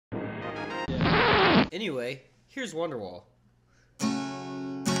Anyway, here's Wonderwall.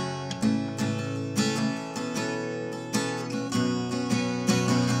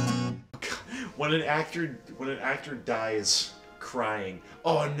 When an actor dies crying,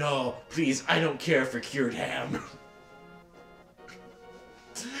 "Oh no, please, I don't care for cured ham."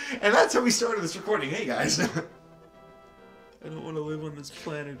 And that's how we started this recording. Hey guys. I don't want to live on this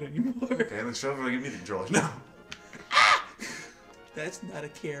planet anymore. Okay, let's try to give me the controller. No. That's not a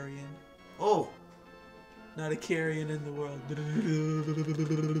carrion. Oh. Not a carrion in the world.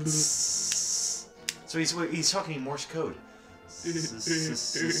 So he's talking Morse code.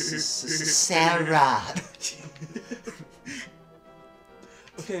 Sarah.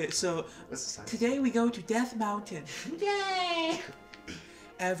 Okay, so What's the today we go to Death Mountain. Yay!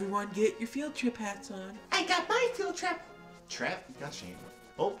 Everyone get your field trip hats on. I got my field trip. Trap? Gotcha.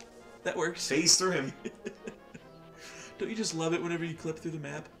 Oh, That works. phase through him. Don't you just love it whenever you clip through the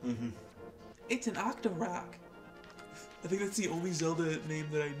map? Mm-hmm. It's an Octorock. I think that's the only Zelda name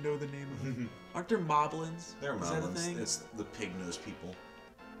that I know the name of. Aren't there Moblins? They're Is that a moblins. thing? It's the pig-nosed people.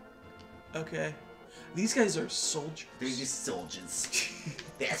 Okay. These guys are soldiers. They're just soldiers.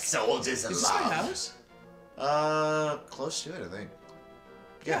 They're soldiers Is this my house? Close to it, I think.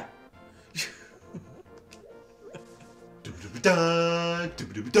 Yeah.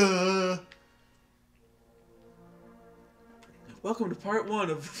 Welcome to part 1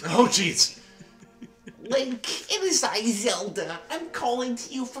 of... Oh, jeez. Link, it is I, Zelda. I'm calling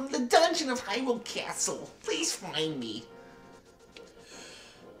to you from the dungeon of Hyrule Castle. Please find me.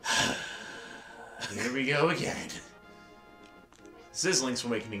 Here we go again. Sizzling's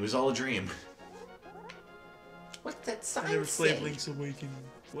Awakening was all a dream. What's that I sign never say? played Link's Awakening.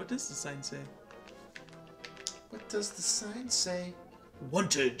 What does the sign say? What does the sign say?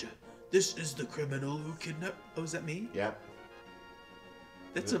 Wanted. This is the criminal who kidnapped... Oh, is that me? Yep.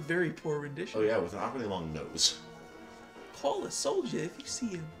 That's a very poor rendition. Oh yeah, with an awkwardly long nose. Call a soldier if you see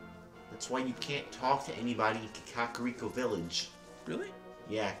him. That's why you can't talk to anybody in Kakariko Village. Really?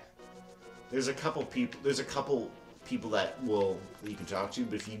 Yeah. There's a couple people that you can talk to,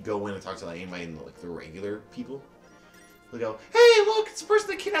 but if you go in and talk to like anybody in like the regular people, they'll go, "Hey, look, it's the person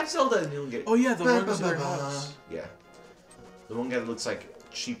that kidnapped Zelda," and you'll get. Oh yeah, the one to their house. Yeah. The one guy that looks like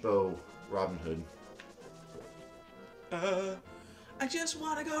cheapo Robin Hood. I just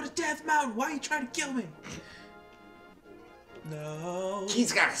want to go to Death Mountain. Why are you trying to kill me? No.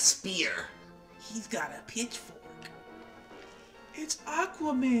 He's got a spear. He's got a pitchfork. It's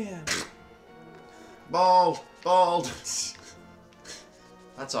Aquaman. Bald. That's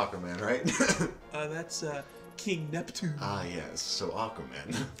Aquaman, right? That's King Neptune. Ah, yes. So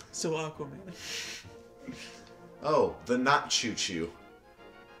Aquaman. So Aquaman. Oh, the not choo-choo.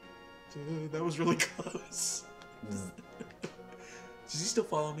 That was really close. Does he still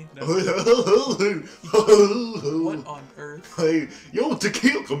follow me? No. What on earth? Hey, yo,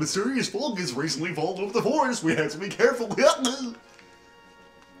 tequila, a mysterious fog has recently fallen over the forest. We have to be careful.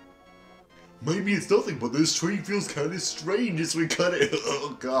 Maybe it's nothing, but this tree feels kind of strange as we cut it.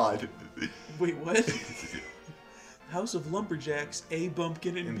 Oh, God. Wait, what? House of Lumberjacks, A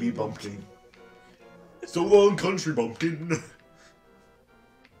Bumpkin and B Bumpkin. So long, country bumpkin.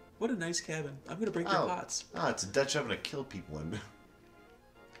 What a nice cabin. I'm gonna break your pots. Ah, it's a Dutch oven to kill people in.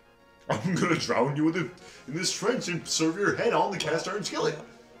 I'm gonna drown you in this trench and serve your head on the cast iron skillet.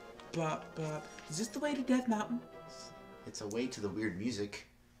 Bop, bop. Is this the way to Death Mountain? It's a way to the weird music.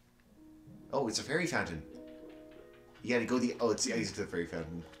 Oh, it's a fairy fountain. You gotta go it's the exit to the fairy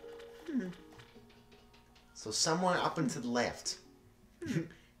fountain. So somewhere up and to the left.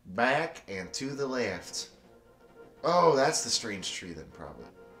 Back and to the left. Oh, that's the strange tree then, probably.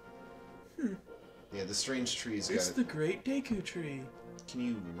 Yeah, the strange tree's got It's the Great Deku Tree. Can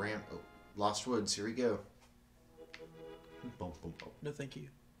you ramp? Oh, Lost Woods, here we go. Boom, boom, boom. No, thank you.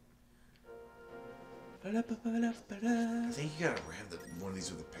 I think you gotta ram one of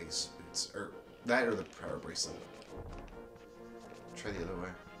these with the pace boots. Or that or the power bracelet. Try the other way.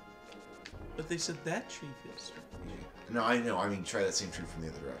 But they said that tree feels strange. Yeah. No, I know. I mean, try that same tree from the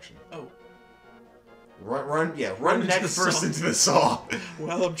other direction. Oh. Run into neck the first saw. into the saw.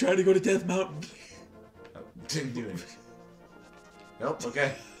 Well, I'm trying to go to Death Mountain. Oh, didn't do anything. Nope,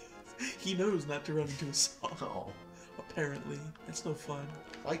 okay. He knows not to run into a saw. Oh. Apparently. That's no fun.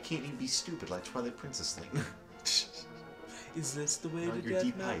 Why can't you be stupid like Twilight Princess thing? Is this the way No, to you're Death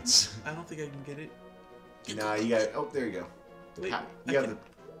deep Mountain? heights. I don't think I can get it. Nah, you got it. Oh, there you go. Wait, You have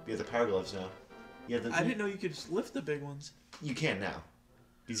the power gloves now. You have the. I didn't know you could just lift the big ones. You can now.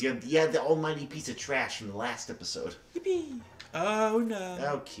 Because you had the almighty piece of trash from the last episode. Yippee! Oh no.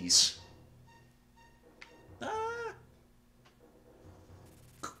 Oh, keys. Ah!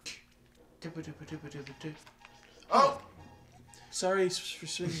 Oh! Sorry for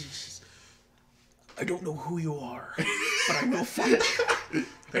swinging. I don't know who you are, but I will find you,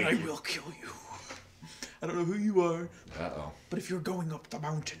 and I will kill you. I don't know who you are, but if you're going up the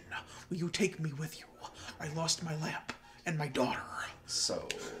mountain, will you take me with you? I lost my lamp and my daughter. So,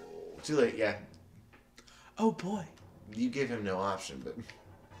 too late, yeah. Oh boy. You gave him no option, but...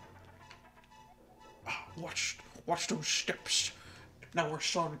 Watch those steps. Now we're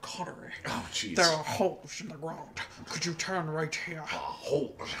Sean Connery. Oh, jeez. There are holes in the ground. Could you turn right here?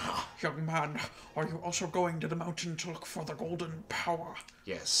 Holes. Young man, are you also going to the mountain to look for the golden power?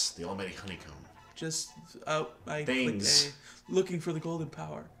 Yes, the almighty honeycomb. Just, I Things. clicked A, looking for the golden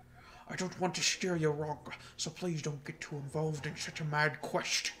power. I don't want to steer you wrong, so please don't get too involved in such a mad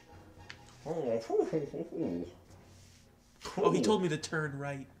quest. Oh, he told me to turn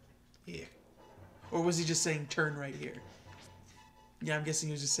right here. Or was he just saying turn right here? Yeah, I'm guessing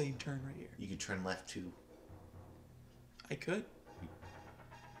he was just saying turn right here. You could turn left, too. I could?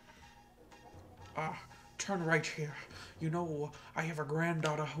 Turn right here. You know, I have a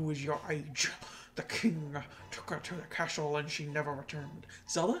granddaughter who is your age. The king took her to the castle and she never returned.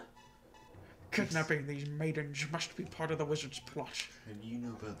 Zelda? Kidnapping these maidens must be part of the wizard's plot. And you know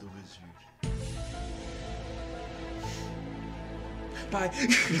about the wizard. Bye.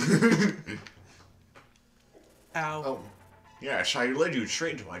 Ow. Oh, yes, I led you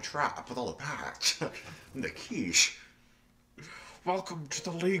straight into my trap with all the packs and the keys. Welcome to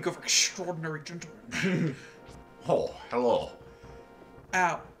the League of Extraordinary Gentlemen. Oh, hello.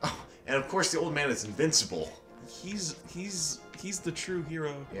 Ow. Oh, and of course the old man is invincible. He's the true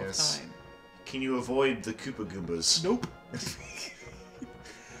hero Yes. of time. Can you avoid the Koopa Goombas? Nope.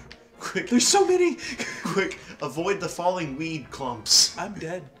 Quick, There's so many! quick, avoid the falling weed clumps. I'm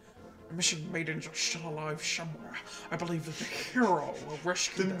dead. Missing maidens are still alive somewhere. I believe that the hero will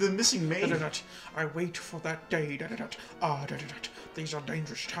rescue them. The missing maid. I wait for that day. These are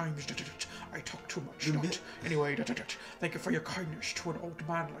dangerous times. I talk too much. Anyway, thank you for your kindness to an old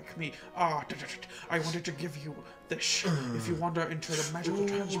man like me. I wanted to give you this. If you wander into the magical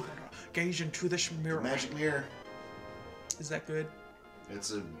transporter, gaze into this mirror. Magic mirror. Is that good?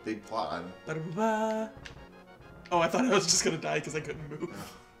 It's a big plot item. Ba-da-ba-ba. Oh, I thought I was just gonna die because I couldn't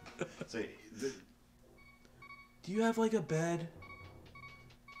move. So, Do you have like a bed?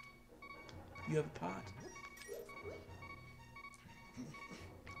 You have a pot.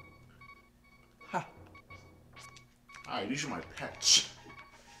 Ha. Alright, these are my pets.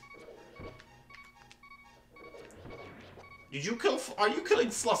 Did you kill? Are you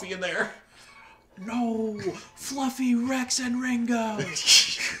killing Fluffy in there? No! Fluffy, Rex, and Ringo!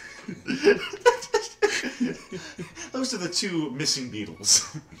 Those are the two missing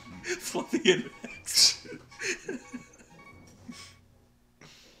beetles. Fluffy and Rex.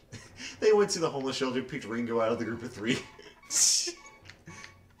 They went to the homeless shelter, picked Ringo out of the group of three.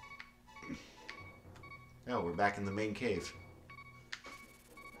 Oh, we're back in the main cave.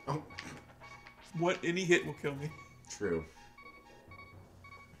 Oh, What? Any hit will kill me. true.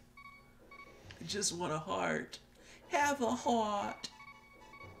 I just want a heart. Have a heart.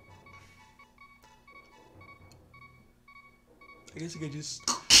 I guess I could just...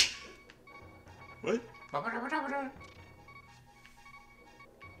 What? Oh,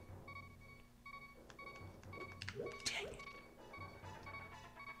 Dang it.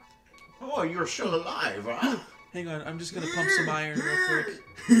 Oh, you're still alive, huh? Hang on, I'm just gonna pump some iron real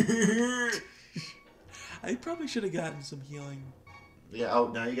quick. I probably should have gotten some healing. Yeah, oh,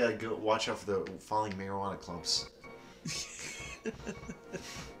 now you gotta go watch out for the falling marijuana clumps. Is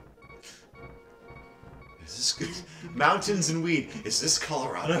this good? Mountains and weed. Is this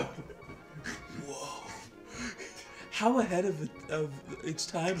Colorado? Whoa. How ahead of its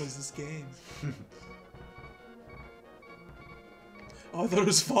time was this game? Oh, I thought it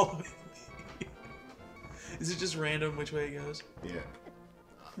was following me. Is it just random which way it goes? Yeah.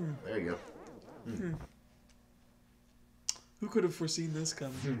 There you go. Who could have foreseen this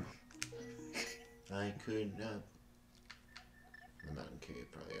coming? I could not. The mountain cave,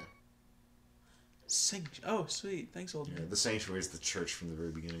 probably, yeah. Oh, sweet. Thanks, old Yeah, man. the sanctuary is the church from the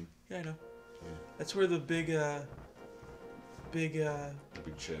very beginning. Yeah, I know. Yeah. That's where the big The big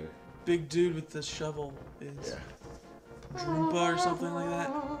cheddar. big dude with the shovel is. Yeah. Droompa or something like that.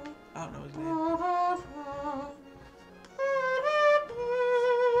 I don't know his name.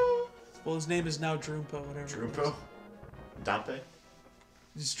 Well, his name is now Droompa, whatever. it Droompa? was. Dante?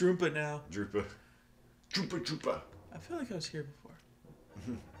 It's Droompa now. Droopa. Droopa. I feel like I was here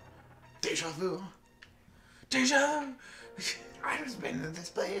before. Deja vu. Deja! I've been in this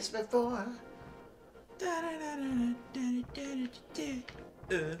place before.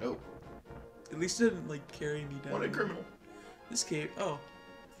 Oh. At least it didn't like carry me down. What a criminal. This cave. Oh,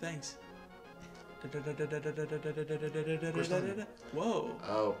 thanks. Whoa.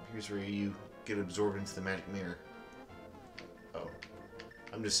 Oh, here's where you get absorbed into the magic mirror. Oh.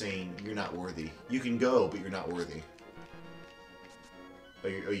 I'm just saying, you're not worthy. You can go, but you're not worthy. Oh,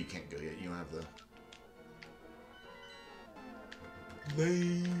 you can't go yet. You don't have the...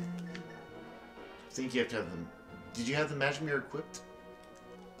 Lame. I think you have to have the... Did you have the magic mirror equipped?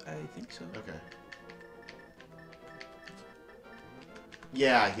 I think so. Okay.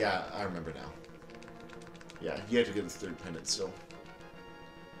 Yeah, I remember now. Yeah, you have to get the third pendant still.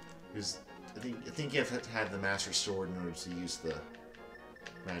 Because I think you have to have the Master Sword in order to use the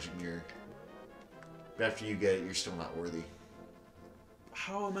magic mirror. But after you get it, you're still not worthy.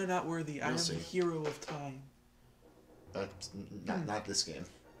 How am I not worthy? I am the hero of time. That's not this game.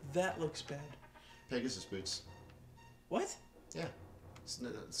 That looks bad. Pegasus boots. What? Yeah.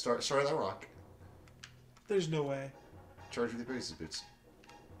 Start at that rock. There's no way. Charge with the Pegasus boots.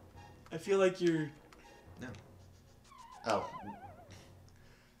 I feel like you're... No. Oh.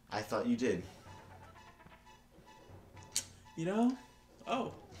 I thought you did. You know?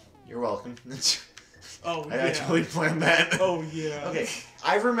 Oh. You're welcome. Oh, I yeah. actually planned that. Oh, yeah. Okay,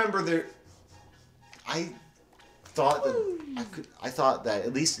 I remember there... I thought that... I thought that,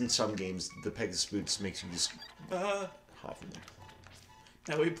 at least in some games, the Pegasus boots makes you just hop from them.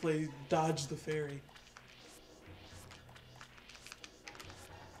 Now we play Dodge the Fairy.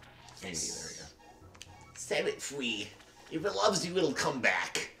 Maybe, there we go. Set it free. If it loves you, it'll come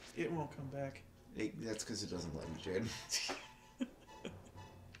back. It won't come back. That's because it doesn't love you, Jared.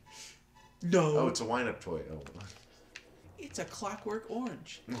 No. Oh, it's a wind-up toy. Oh. It's a Clockwork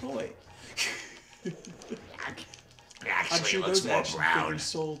Orange toy. Actually, I'm sure it looks those more action brown. figures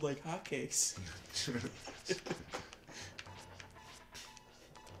sold like hotcakes.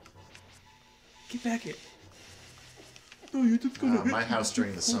 Get back it. No, you're just gonna hit my me house with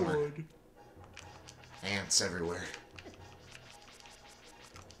during your the summer. cord. Ants everywhere.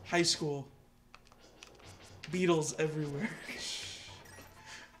 High school. Beetles everywhere.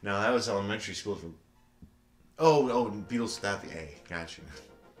 No, that was elementary school. Oh, Beatles without the A. Gotcha.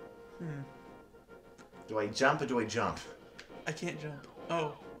 Do I jump or do I jump? I can't jump.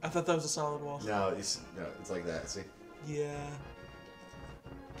 Oh, I thought that was a solid wall. No, it's like that. See? Yeah.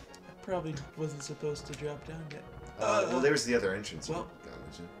 I probably wasn't supposed to drop down yet. Well, there's the other entrance. Well-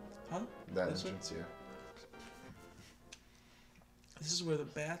 Huh? That This one? entrance, yeah. This is where the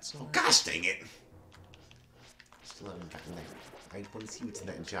bats are. Oh, gosh dang it! Still haven't gotten there. I want to see what's in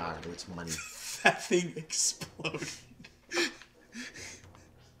that jar. I know it's money. That thing exploded.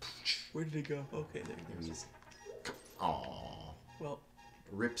 Where did it go? Okay, there There it he goes. is. Aww. Well,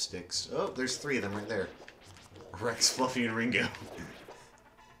 Ripsticks. Oh, there's 3 of them right there. Rex, Fluffy, and Ringo.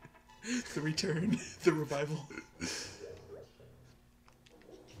 the return, the revival.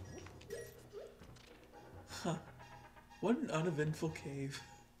 Huh. What an uneventful cave.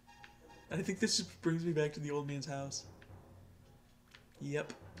 And I think this just brings me back to the old man's house.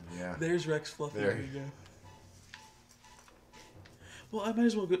 Yep. Yeah. There's Rex, Fluffy, There. and Ringo. Well, I might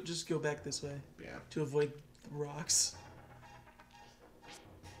as well just go back this way Yeah. to avoid rocks.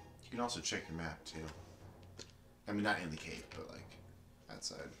 You can also check your map, too. I mean, not in the cave, but, like,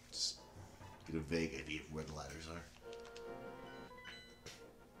 outside. Just get a vague idea of where the ladders are.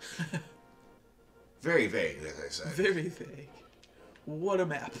 Very vague, as I said. Very vague. What a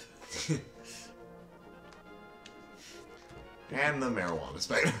map. And the marijuana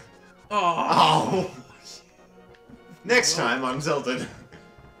spider. Oh. Oh! Next time on Zelda.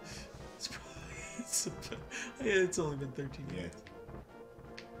 It's probably, it's only been 13 Yeah. years.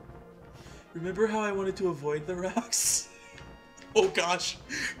 Remember how I wanted to avoid the rocks? Oh gosh.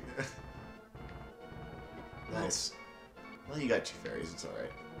 Nice. Well, you got 2 fairies, it's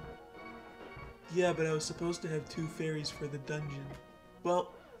alright. Yeah, but I was supposed to have 2 fairies for the dungeon.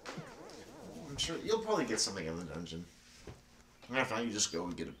 Well, I'm sure you'll probably get something in the dungeon. And if not, you just go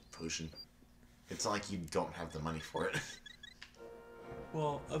and get a potion. It's not like you don't have the money for it.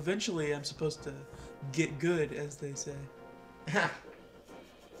 well, eventually I'm supposed to get good, as they say.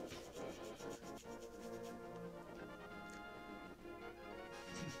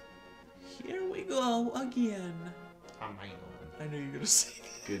 Here we go again. On my own. I knew you were gonna say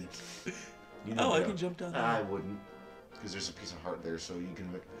that. Good. You Oh, I that. can jump down there. I wouldn't. Because there's a piece of heart there, so you can...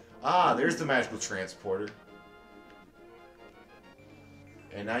 Ah, there's the magical transporter.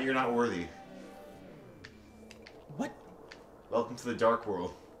 And now you're not worthy. What? Welcome to the dark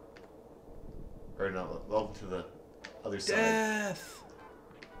world. Or no, welcome to the other side. Death!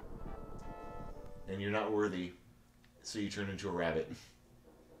 And you're not worthy, so you turn into a rabbit.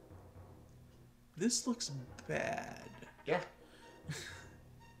 This looks bad. Yeah.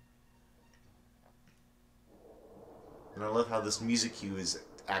 And I love how this music cue is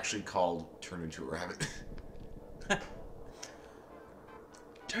actually called Turn Into a Rabbit.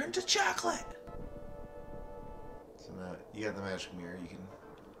 Turn to chocolate. So now you got the magic mirror, you can...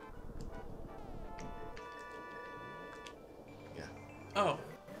 Yeah. Oh.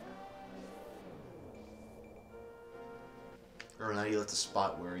 Or now you left a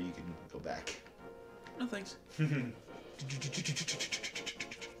spot where you can go back. No thanks.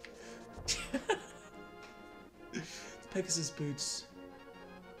 Pegasus boots.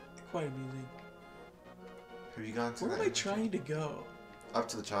 Quite amusing. Have you gone to Where that am I trying to go? Up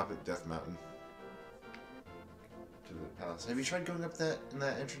to the top at Death Mountain. To the palace. Have you tried going up that in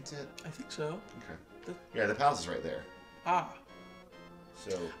that entrance yet? I think so. Okay. Yeah, the palace is right there. Ah.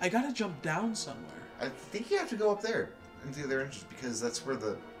 So I gotta jump down somewhere. I think you have to go up there into the other entrance because that's where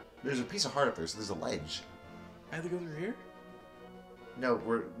there's a piece of heart up there, so there's a ledge. I have to go through here? No,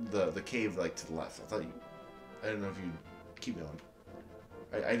 we're the cave like to the left. I don't know if you keep going.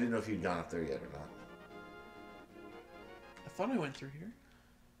 I didn't know if you'd gone up there yet or not. I thought I went through here.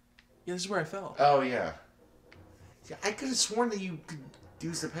 Yeah, this is where I fell. Oh yeah. Yeah, I could have sworn that you could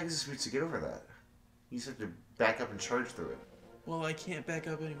use the Pegasus boots to get over that. You just have to back up and charge through it. Well, I can't back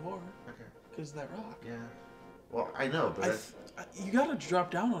up anymore. Okay. Because of that rock. Yeah. Well, I know, but you gotta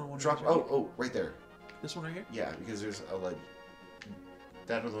drop down on one drop. of these, right? Oh, right there. This one right here? Yeah, because there's a ledge.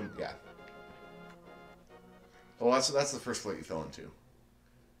 That was one. Yeah. Oh, that's the first floor you fell into.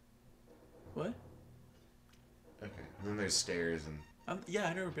 What? Okay. And then there's stairs and. Yeah,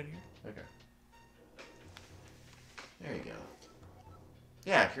 I've never been here. Okay. There you go.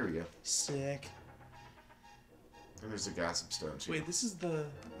 Yeah, here we go. Sick. And there's the gossip stone too. Wait, this is the...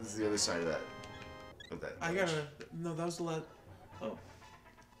 This is the other side of that. I gotta... No, that was the last... Oh.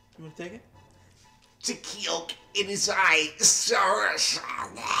 You wanna take it? Tequila, it is I, Sarah.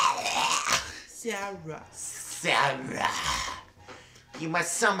 Sarah. Sarah. You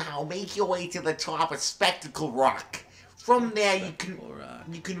must somehow make your way to the top of Spectacle Rock. From there,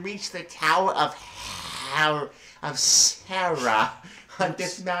 you can reach the Tower of Sarah on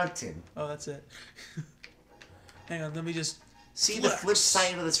this mountain. Oh, that's it. Hang on, let me just... See the flip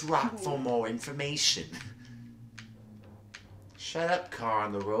side of this rock for more information. Shut up, car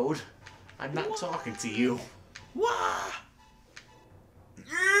on the road. I'm not talking to you. Wah!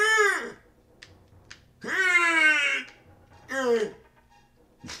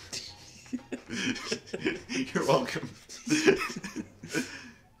 You're welcome.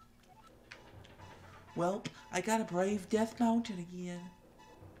 Well, I gotta brave Death Mountain again.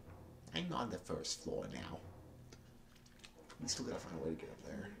 I'm on the first floor now. We still gotta find a way to get up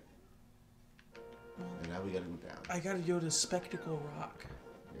there. And now we gotta go down. I gotta go to Spectacle Rock.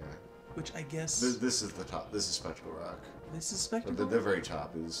 Yeah. Which I guess... This is the top. This is Spectacle Rock. This is But Spectacle the very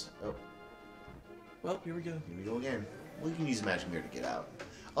top is... Oh, Well, here we go. here we go again. We can use the magic mirror to get out.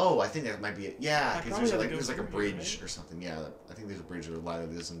 Oh, I think that might be it. Yeah, I because probably there's have like to a go through here, bridge right? or something. Yeah, I think there's a bridge or a ladder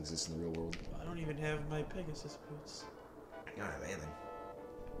that doesn't exist in the real world. I don't even have my Pegasus boots. You don't have anything.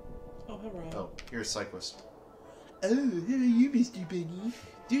 Oh, hello. Oh, here's Cyclist. Oh, how are you, Mr. Benny?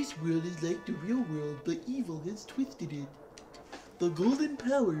 This world is like the real world, but evil has twisted it. The golden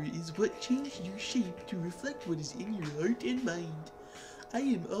power is what changed your shape to reflect what is in your heart and mind. I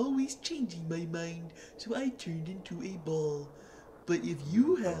am always changing my mind, so I turned into a ball. But if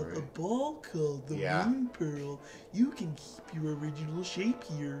you have a ball called the Moon Pearl, you can keep your original shape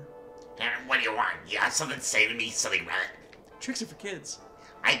here. What do you want? You have something to say to me, silly rabbit? Tricks are for kids.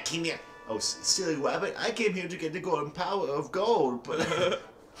 I came here. Oh, silly rabbit! I came here to get the golden power of gold, but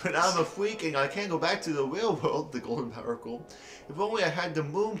but I'm a freak and I can't go back to the real world. The golden power of gold. If only I had the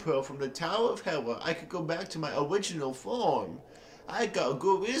moon pearl from the Tower of Hera, I could go back to my original form. I got a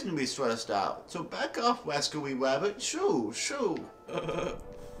good reason to be stressed out. So back off, rascally rabbit. Shoo, shoo.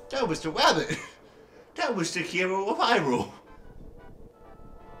 That was the rabbit. That was the hero of Hyrule.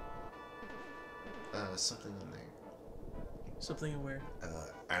 Something in there. Something aware.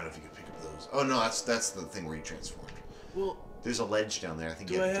 I don't know if you can pick up those. Oh no, that's the thing where you transformed. Well, There's a ledge down there. I think.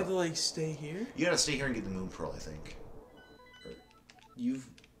 do I have to like stay here? You gotta stay here and get the moon pearl. I think. Or you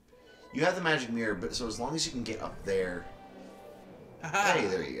have the magic mirror, but so as long as you can get up there. Aha! Hey,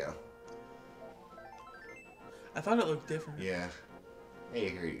 there you go. I thought it looked different. Yeah. Hey,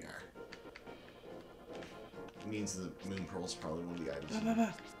 here you are. It means the moon pearl's probably one of the items. Bah,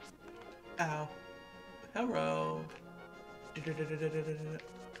 bah, bah. Ow. Hello.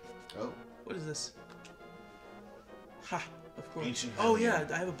 Oh, What is this? Ha! Of course. Ancient Oh Heavy yeah, Air.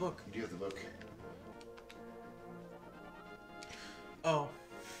 I have a book. you do have the book. Oh.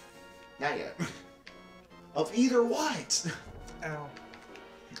 Not yet. Of either what? Ow.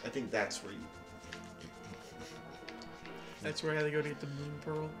 I think that's where you... That's where I had to go to get the moon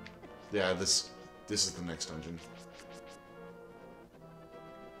pearl. Yeah, this is the next dungeon.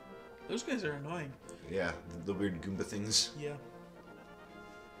 Those guys are annoying. Yeah, the weird Goomba things. Yeah.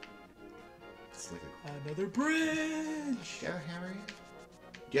 It's like Another bridge! Do you have a hammer yet?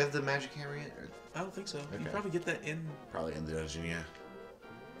 Do you have the magic hammer yet? Or I don't think so. You Okay. probably get that probably in the dungeon, yeah.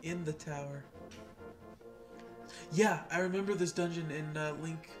 in the tower. Yeah, I remember this dungeon in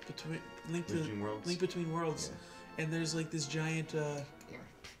Link Between Worlds? Between Worlds, and there's like this giant. Do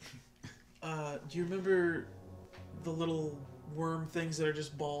you remember the little worm things that are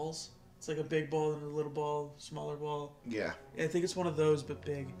just balls? It's like a big ball and a little ball, smaller ball. Yeah. I think it's one of those, but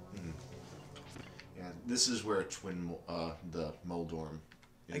big. Mm-hmm. Yeah, this is where the Moldorm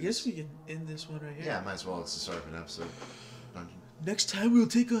is. I guess we can end this one right here. Yeah, might as well. It's the start of an episode. Dungeon. Next time we'll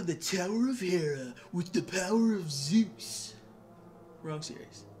take on the Tower of Hera with the power of Zeus. Wrong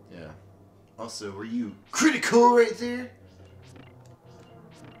series. Yeah. Also, were you critical right there?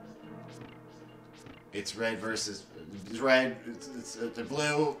 It's red versus... It's red. It's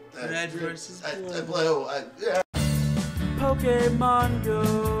blue. Red versus blue. Blue. Yeah. Pokemon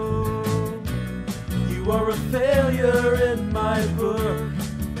Go. You are a failure in my book.